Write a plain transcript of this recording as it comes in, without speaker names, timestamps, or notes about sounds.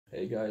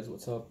Hey guys,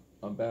 what's up?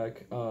 I'm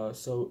back.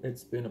 So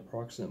it's been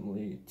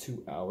approximately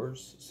 2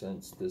 hours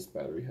since this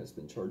battery has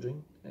been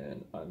charging,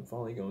 and I'm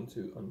finally going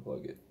to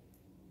unplug it.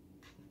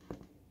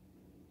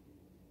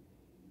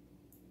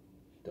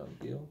 Done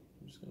deal.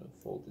 I'm just gonna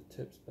fold the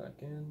tips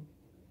back in,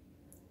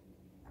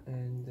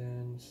 and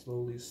then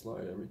slowly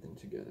slide everything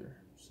together.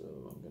 So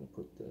I'm gonna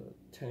put the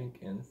tank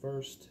in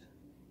first.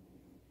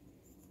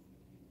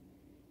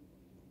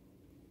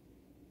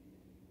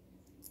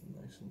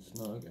 Nice and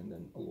snug, and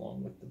then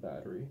along with the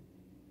battery.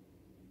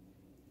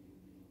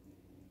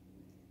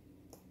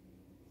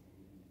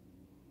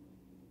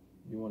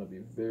 You want to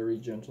be very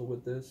gentle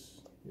with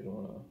this. You don't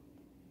want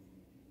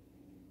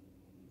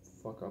to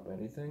fuck up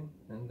anything,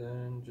 and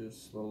then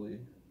just slowly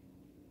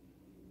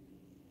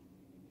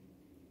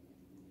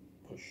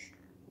push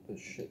this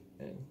shit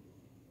in.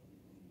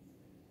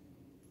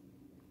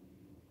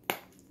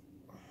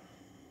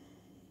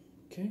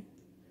 Okay,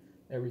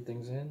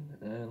 everything's in,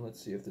 and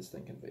let's see if this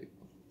thing can vape.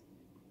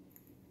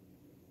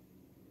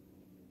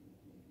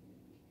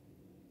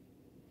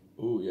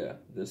 Ooh yeah,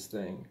 this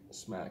thing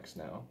smacks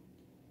now.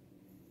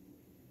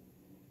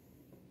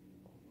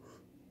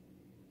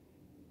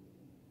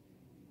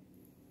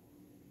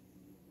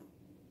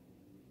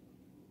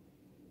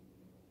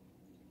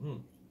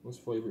 This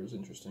flavor is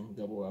interesting.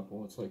 Double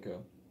apple. It's like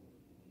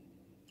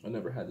I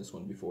never had this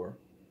one before.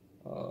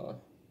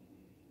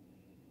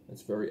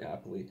 It's very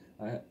appley.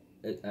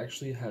 It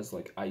actually has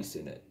like ice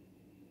in it,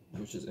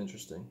 which is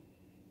interesting.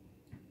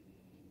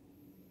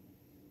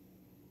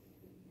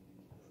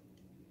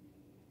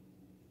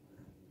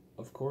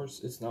 Of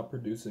course, it's not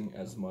producing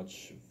as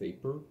much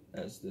vapor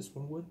as this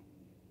one would,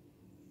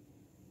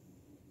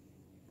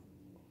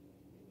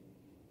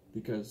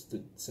 because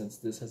since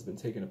this has been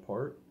taken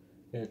apart,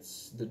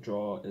 the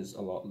draw is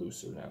a lot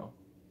looser now.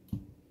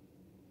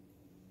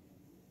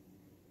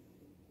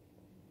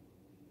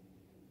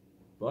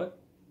 But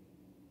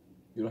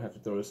you don't have to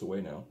throw this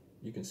away now.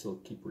 You can still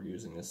keep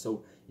reusing this.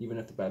 So even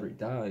if the battery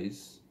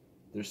dies,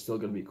 there's still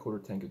going to be a quarter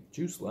tank of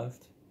juice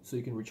left, so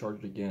you can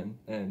recharge it again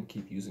and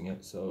keep using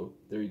it. So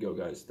there you go,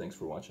 guys. Thanks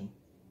for watching.